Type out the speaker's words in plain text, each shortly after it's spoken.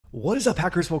What is up,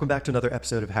 hackers? Welcome back to another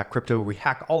episode of Hack Crypto, where we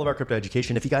hack all of our crypto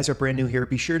education. If you guys are brand new here,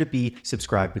 be sure to be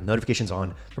subscribed with notifications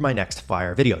on for my next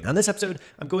fire video. Now, in this episode,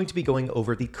 I'm going to be going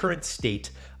over the current state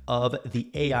of the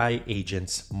AI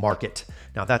agents market.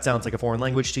 Now, if that sounds like a foreign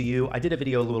language to you, I did a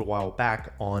video a little while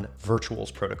back on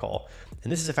Virtuals protocol.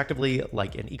 And this is effectively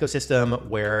like an ecosystem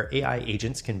where AI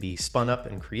agents can be spun up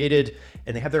and created,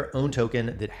 and they have their own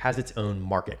token that has its own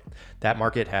market. That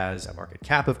market has a market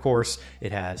cap, of course.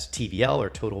 It has TVL,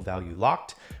 or total value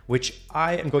locked, which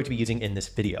I am going to be using in this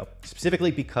video,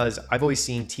 specifically because I've always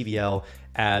seen TVL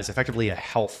as effectively a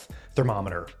health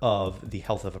thermometer of the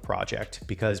health of a project,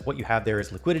 because what you have there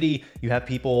is liquidity. You have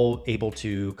people able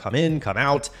to come in, come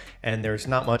out, and there's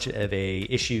not much of a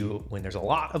issue when there's a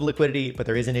lot of liquidity, but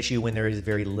there is an issue when there is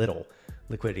very little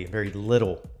liquidity and very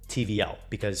little TVL,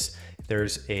 because if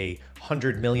there's a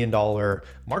 $100 million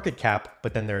market cap,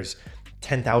 but then there's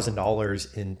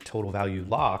 $10,000 in total value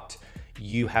locked,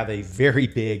 you have a very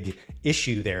big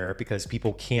issue there because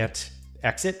people can't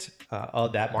exit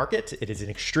that market. It is an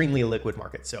extremely liquid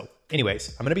market. So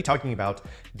anyways, I'm going to be talking about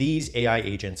these AI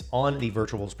agents on the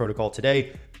Virtuals protocol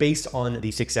today based on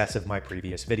the success of my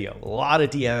previous video. A lot of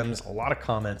DMs, a lot of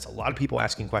comments, a lot of people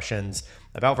asking questions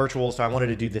about Virtuals. So I wanted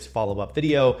to do this follow-up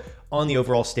video on the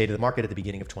overall state of the market at the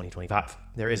beginning of 2025.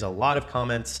 There is a lot of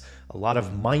comments, a lot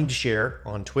of mind share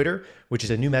on Twitter, which is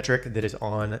a new metric that is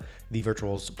on the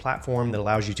Virtuals platform that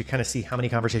allows you to kind of see how many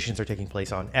conversations are taking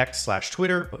place on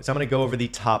X/Twitter. So I'm going to go over the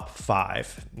top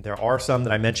 5. There are some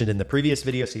that I mentioned in the previous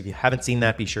video, so if you haven't seen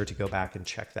that, be sure to go back and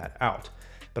check that out.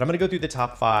 But I'm going to go through the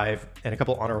top 5 and a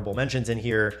couple honorable mentions in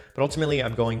here, but ultimately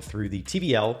I'm going through the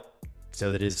TVL.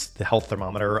 So that is the health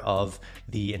thermometer of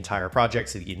the entire project,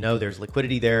 so that you know there's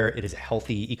liquidity there. It is a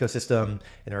healthy ecosystem and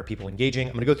there are people engaging.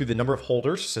 I'm going to go through the number of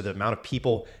holders, so the amount of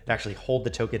people that actually hold the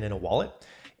token in a wallet.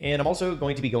 And I'm also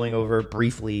going to be going over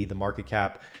briefly the market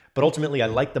cap, but ultimately I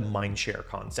like the mindshare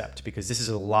concept because this is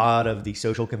a lot of the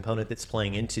social component that's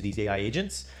playing into these AI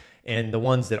agents. And the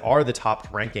ones that are the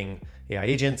top ranking AI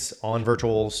agents on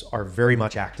Virtuals are very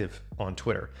much active on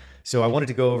Twitter. So I wanted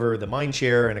to go over the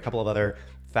mindshare and a couple of other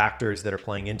factors that are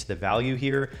playing into the value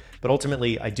here. But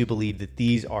ultimately, I do believe that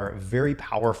these are very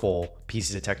powerful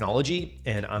pieces of technology,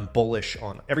 and I'm bullish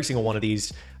on every single one of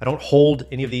these. I don't hold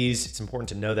any of these. It's important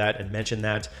to know that and mention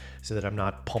that so that I'm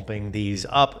not pumping these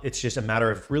up. It's just a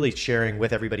matter of really sharing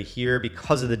with everybody here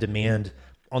because of the demand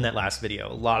on that last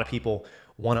video. A lot of people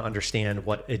want to understand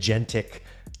what agentic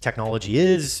technology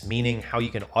is, meaning how you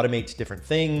can automate different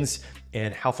things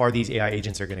and how far these AI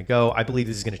agents are going to go. I believe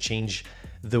this is going to change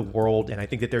the world, and I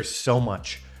think that there's so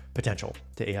much potential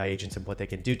to AI agents and what they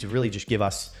can do to really just give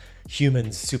us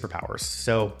humans superpowers.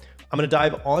 So I'm going to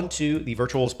dive onto the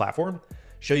Virtuals platform,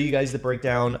 show you guys the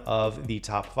breakdown of the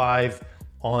top 5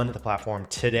 on the platform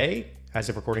today, as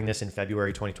of recording this in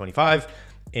February 2025.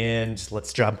 And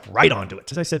let's jump right onto it.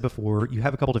 As I said before, you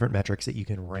have a couple different metrics that you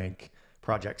can rank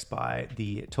projects by: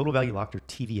 the total value locked, or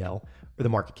TVL, or the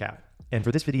market cap. And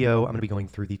for this video, I'm going to be going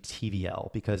through the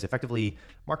TVL because effectively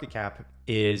market cap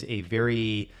is a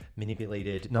very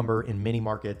manipulated number in many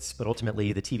markets, but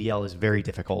ultimately the TVL is very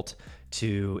difficult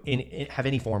to have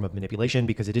any form of manipulation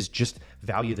because it is just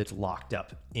value that's locked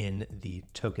up in the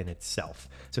token itself.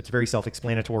 So it's very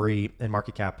self-explanatory, and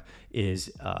market cap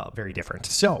is very different.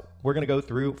 So we're going to go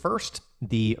through first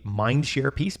the mind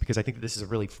share piece because I think that this is a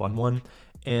really fun one.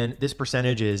 And this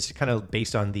percentage is kind of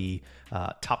based on the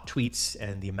top tweets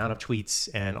and the amount of tweets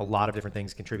and a lot of different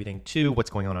things contributing to what's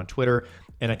going on Twitter.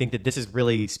 And I think that this is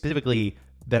really specifically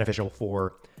beneficial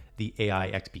for the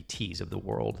AI XBTs of the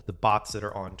world, the bots that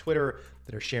are on Twitter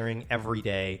that are sharing every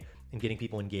day and getting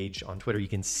people engaged on Twitter. You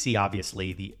can see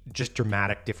obviously the just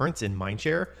dramatic difference in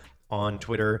mindshare on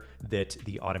Twitter that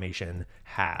the automation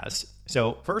has.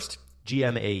 So first,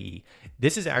 GMAE.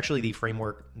 This is actually the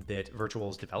framework that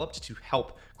Virtuals developed to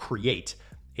help create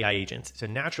AI agents. So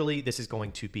naturally, this is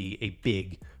going to be a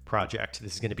big project.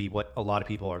 This is going to be what a lot of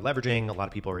people are leveraging, a lot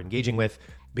of people are engaging with,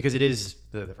 because it is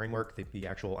the framework, the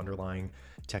actual underlying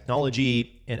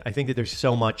technology. And I think that there's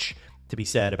so much to be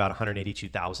said about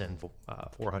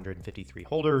 182,453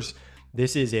 holders.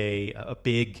 This is a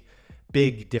big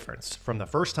difference. From the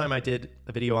first time I did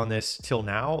a video on this till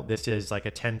now, this is like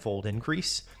a 10-fold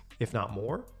increase, if not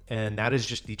more. And that is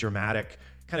just the dramatic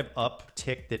kind of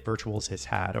uptick that Virtuals has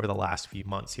had over the last few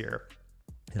months here.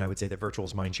 And I would say that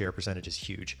Virtuals mindshare percentage is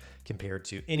huge compared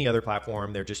to any other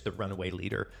platform. They're just the runaway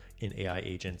leader in AI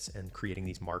agents and creating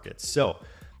these markets. So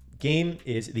Game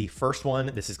is the first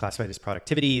one. This is classified as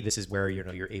productivity. This is where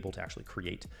you're able to actually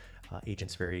create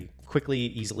agents very quickly,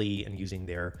 easily, and using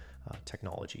their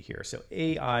technology here. So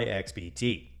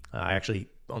AIXBT. I actually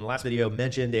on the last video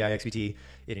mentioned AI XBT.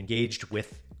 It engaged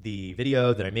with the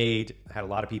video that I made. I had a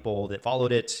lot of people that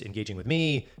followed it, engaging with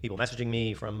me, people messaging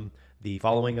me from the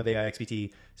following of AI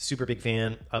XBT. Super big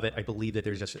fan of it. I believe that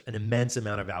there's just an immense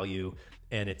amount of value.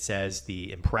 And it says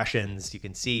the impressions, you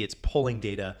can see it's pulling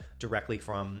data directly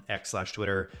from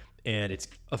X/Twitter. And it's,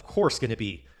 of course, going to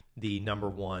be the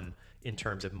 #1 in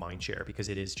terms of mind share, because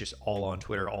it is just all on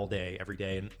Twitter all day, every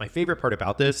day. And my favorite part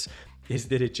about this is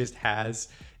that it just has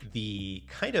the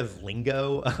kind of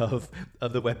lingo of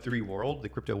the Web3 world, the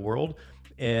crypto world.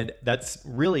 And that's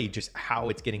really just how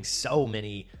it's getting so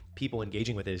many people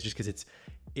engaging with it, is just because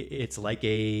it's like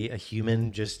a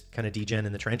human just kind of degen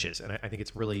in the trenches. And I think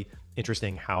it's really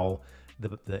interesting how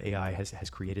the AI has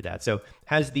created that. So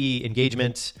has the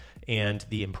engagement and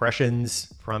the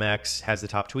impressions from X, has the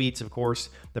top tweets, of course,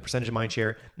 the percentage of mind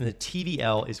share, and the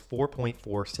TVL is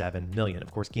 4.47 million.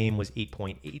 Of course, game was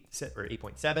 8.8 or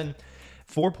 8.7.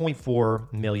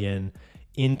 4.4 million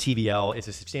in TVL is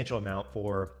a substantial amount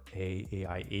for a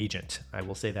AI agent. I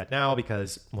will say that now,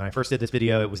 because when I first did this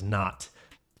video, it was not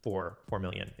 4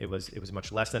 million. It was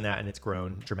much less than that, and it's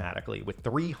grown dramatically with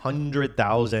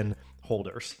 300,000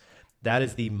 holders. That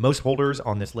is the most holders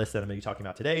on this list that I'm going to be talking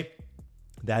about today.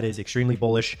 That is extremely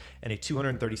bullish, and a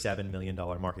 $237 million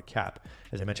market cap.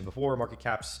 As I mentioned before, market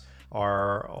caps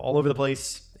are all over the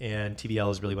place, and TVL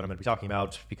is really what I'm going to be talking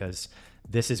about, because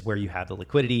this is where you have the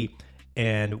liquidity.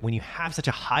 And when you have such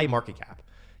a high market cap,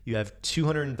 you have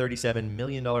 $237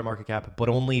 million market cap, but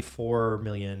only 4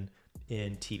 million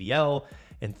in TVL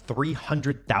and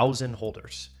 300,000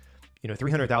 holders.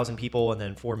 300,000 people and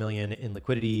then 4 million in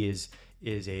liquidity is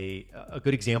a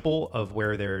good example of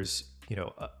where there's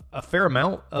a fair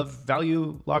amount of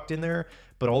value locked in there,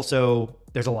 but also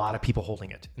there's a lot of people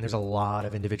holding it, and there's a lot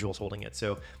of individuals holding it.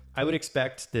 So I would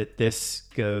expect that this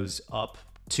goes up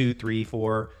 2, 3,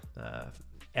 4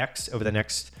 X over the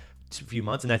next few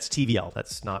months, and that's TVL.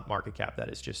 That's not market cap. That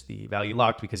is just the value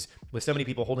locked, because with so many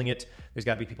people holding it, there's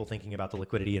got to be people thinking about the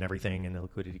liquidity and everything, and the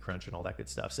liquidity crunch and all that good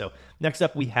stuff. So next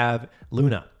up, we have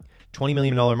Luna. $20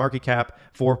 million market cap,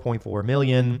 4.4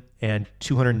 million, and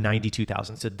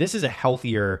 292,000. So this is a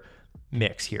healthier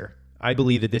mix here. I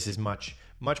believe that this is much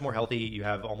more healthy. You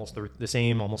have almost the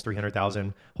same, almost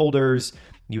 300,000 holders.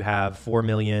 You have 4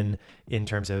 million in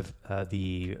terms of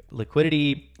the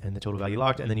liquidity and the total value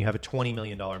locked, and then you have a $20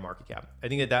 million market cap. I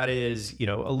think that is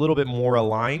a little bit more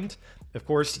aligned. Of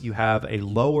course, you have a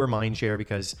lower mind share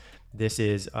because this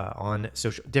is on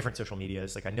different social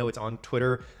medias. Like, I know it's on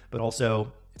Twitter, but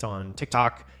also it's on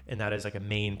TikTok, and that is like a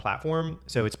main platform.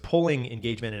 So it's pulling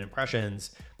engagement and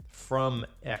impressions from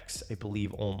X, I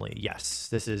believe, only. Yes,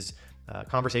 this is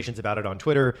conversations about it on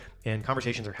Twitter, and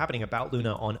conversations are happening about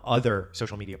Luna on other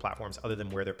social media platforms other than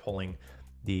where they're pulling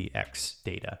the X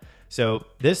data. So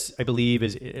this, I believe,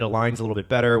 it aligns a little bit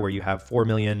better, where you have 4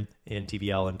 million in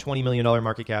TVL and $20 million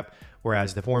market cap,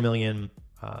 whereas the 4 million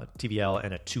TVL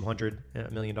and a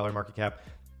 $200 million market cap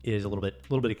is a little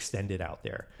bit extended out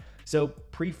there. So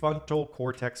prefrontal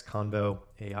cortex convo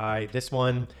AI, this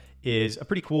one is a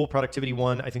pretty cool productivity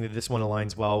one. I think that this one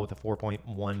aligns well with the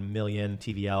 4.1 million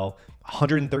TVL,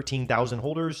 113,000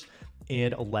 holders,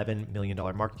 and $11 million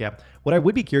market cap. What I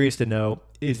would be curious to know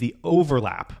is the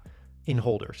overlap in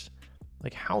holders.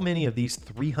 Like, how many of these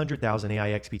 300,000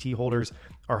 AI XBT holders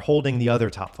are holding the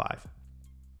other top 5?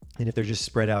 And if they're just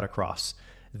spread out across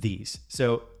these.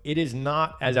 So it is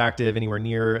not as active anywhere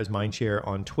near as mindshare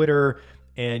on Twitter.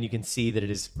 And you can see that it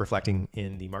is reflecting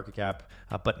in the market cap,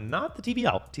 but not the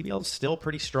TVL. TVL is still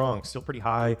pretty strong, still pretty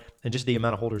high, and just the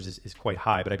amount of holders is quite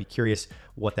high, but I'd be curious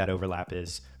what that overlap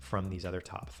is from these other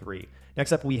top 3.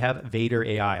 Next up, we have Vader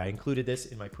AI. I included this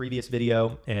in my previous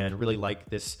video and really like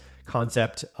this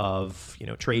concept of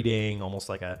trading, almost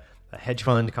like a hedge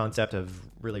fund concept of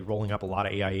really rolling up a lot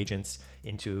of AI agents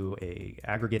into a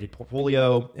aggregated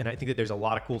portfolio. And I think that there's a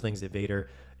lot of cool things that Vader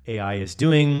AI is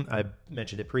doing. I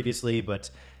mentioned it previously,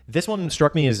 but this one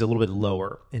struck me as a little bit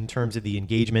lower in terms of the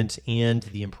engagement and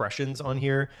the impressions on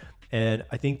here. And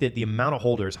I think that the amount of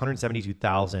holders,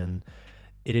 172,000,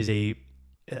 it is a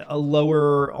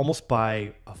lower, almost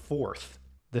by a fourth,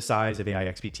 the size of AI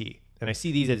XBT. And I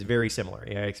see these as very similar,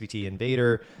 AI XBT and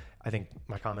Vader. I think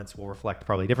my comments will reflect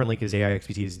probably differently because AI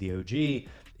XBT is the OG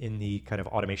in the kind of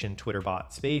automation Twitter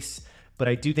bot space. But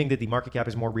I do think that the market cap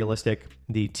is more realistic.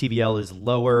 The TVL is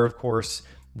lower, of course,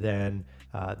 than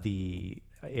the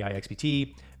AI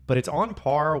XBT, but it's on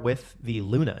par with the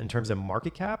Luna in terms of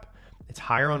market cap. It's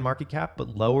higher on market cap,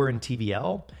 but lower in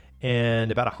TVL,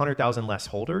 and about 100,000 less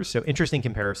holders. So interesting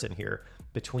comparison here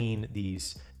between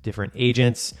these different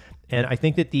agents. And I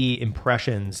think that the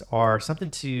impressions are something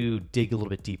to dig a little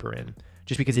bit deeper in,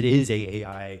 just because it is a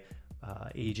AI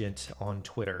agent on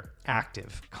Twitter,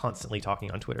 active, constantly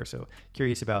talking on Twitter. So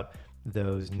curious about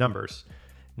those numbers.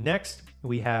 Next,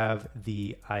 we have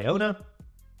the Iona,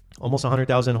 almost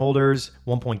 100,000 holders,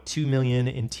 1.2 million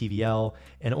in TVL,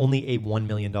 and only a $1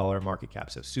 million market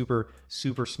cap. So super,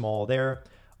 super small there.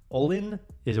 Olin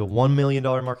is a $1 million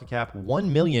market cap,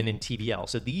 1 million in TVL.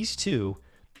 So these two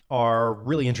are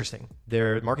really interesting.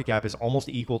 Their market cap is almost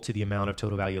equal to the amount of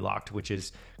total value locked, which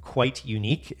is quite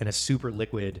unique in a super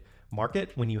liquid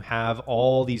market when you have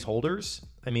all these holders.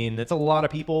 I mean, that's a lot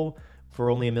of people for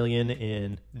only $1 million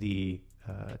in the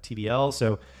TVL.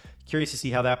 So curious to see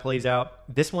how that plays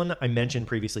out. This one I mentioned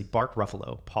previously, Bark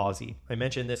Ruffalo, Pawsey. I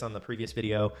mentioned this on the previous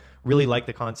video. Really like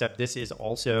the concept. This is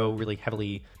also really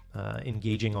heavily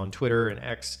engaging on Twitter and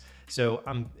X. So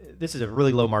this is a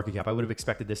really low market cap. I would have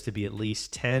expected this to be at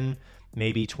least 10,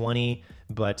 maybe 20,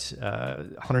 but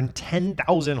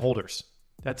 110,000 holders.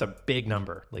 That's a big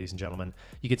number, ladies and gentlemen.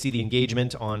 You can see the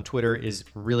engagement on Twitter is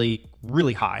really,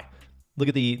 really high. Look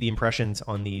at the impressions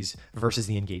on these versus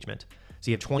the engagement. So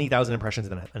you have 20,000 impressions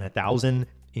and 1,000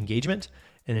 engagement.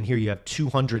 And then here you have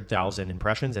 200,000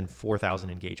 impressions and 4,000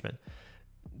 engagement.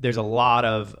 There's a lot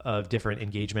of different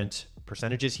engagement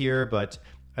percentages here, but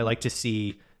I like to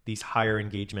see these higher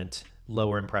engagement,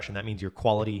 lower impression. That means your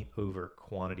quality over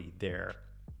quantity there.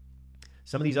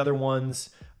 Some of these other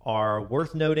ones are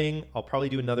worth noting. I'll probably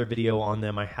do another video on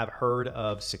them. I have heard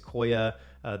of Sequoia.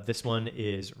 This one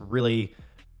is really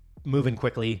moving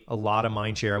quickly, a lot of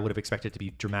mind share. I would have expected it to be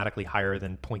dramatically higher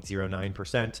than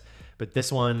 0.09%, but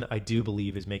this one I do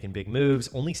believe is making big moves.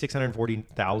 Only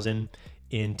 640,000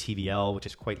 in TVL, which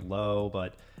is quite low,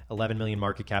 but 11 million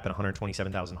market cap and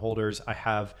 127,000 holders. I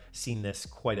have seen this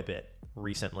quite a bit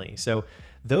recently. So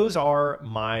those are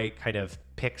my kind of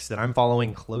picks that I'm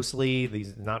following closely.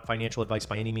 These are not financial advice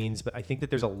by any means, but I think that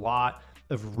there's a lot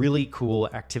of really cool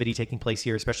activity taking place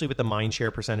here, especially with the mind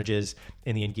share percentages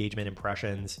and the engagement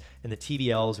impressions and the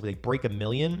TVLs where they break 1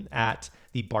 million at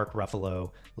the Bark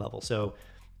Ruffalo level. So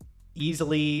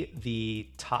easily the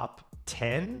top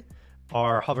 10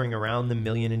 are hovering around the 1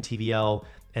 million in TVL,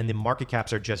 and the market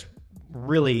caps are just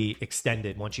really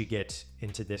extended once you get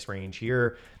into this range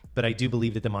here. But I do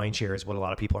believe that the mind share is what a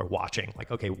lot of people are watching.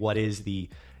 Like, okay, what is the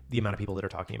amount of people that are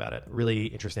talking about it? Really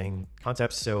interesting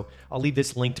concepts. So I'll leave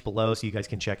this linked below so you guys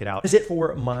can check it out. That's it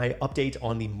for my update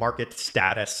on the market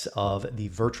status of the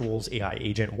Virtuals AI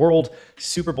agent world.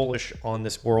 Super bullish on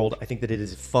this world. I think that it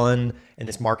is fun and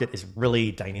this market is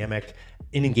really dynamic.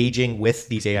 In engaging with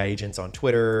these AI agents on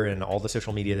Twitter and all the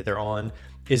social media that they're on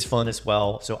is fun as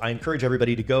well. So I encourage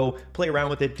everybody to go play around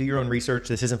with it, do your own research.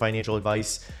 This isn't financial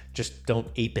advice. Just don't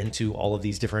ape into all of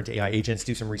these different AI agents.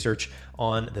 Do some research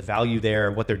on the value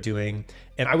there, what they're doing.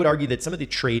 And I would argue that some of the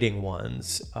trading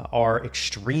ones are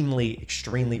extremely,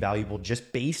 extremely valuable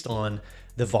just based on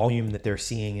the volume that they're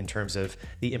seeing in terms of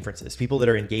the inferences. People that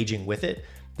are engaging with it,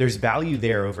 there's value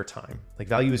there over time. Like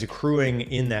value is accruing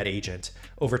in that agent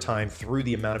over time through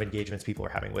the amount of engagements people are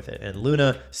having with it. And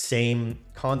Luna, same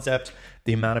concept.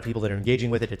 The amount of people that are engaging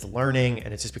with it, it's learning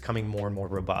and it's just becoming more and more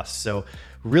robust. So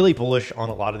really bullish on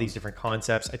a lot of these different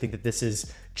concepts. I think that this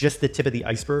is just the tip of the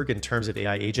iceberg in terms of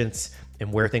AI agents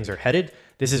and where things are headed.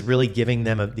 This is really giving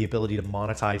them the ability to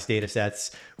monetize data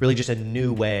sets, really just a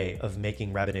new way of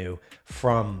making revenue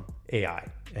from AI.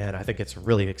 And I think it's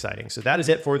really exciting. So that is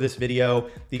it for this video.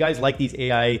 If you guys like these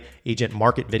AI agent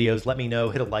market videos, let me know,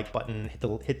 hit a like button,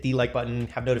 hit the like button,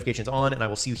 have notifications on, and I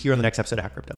will see you here on the next episode of Hack Crypto.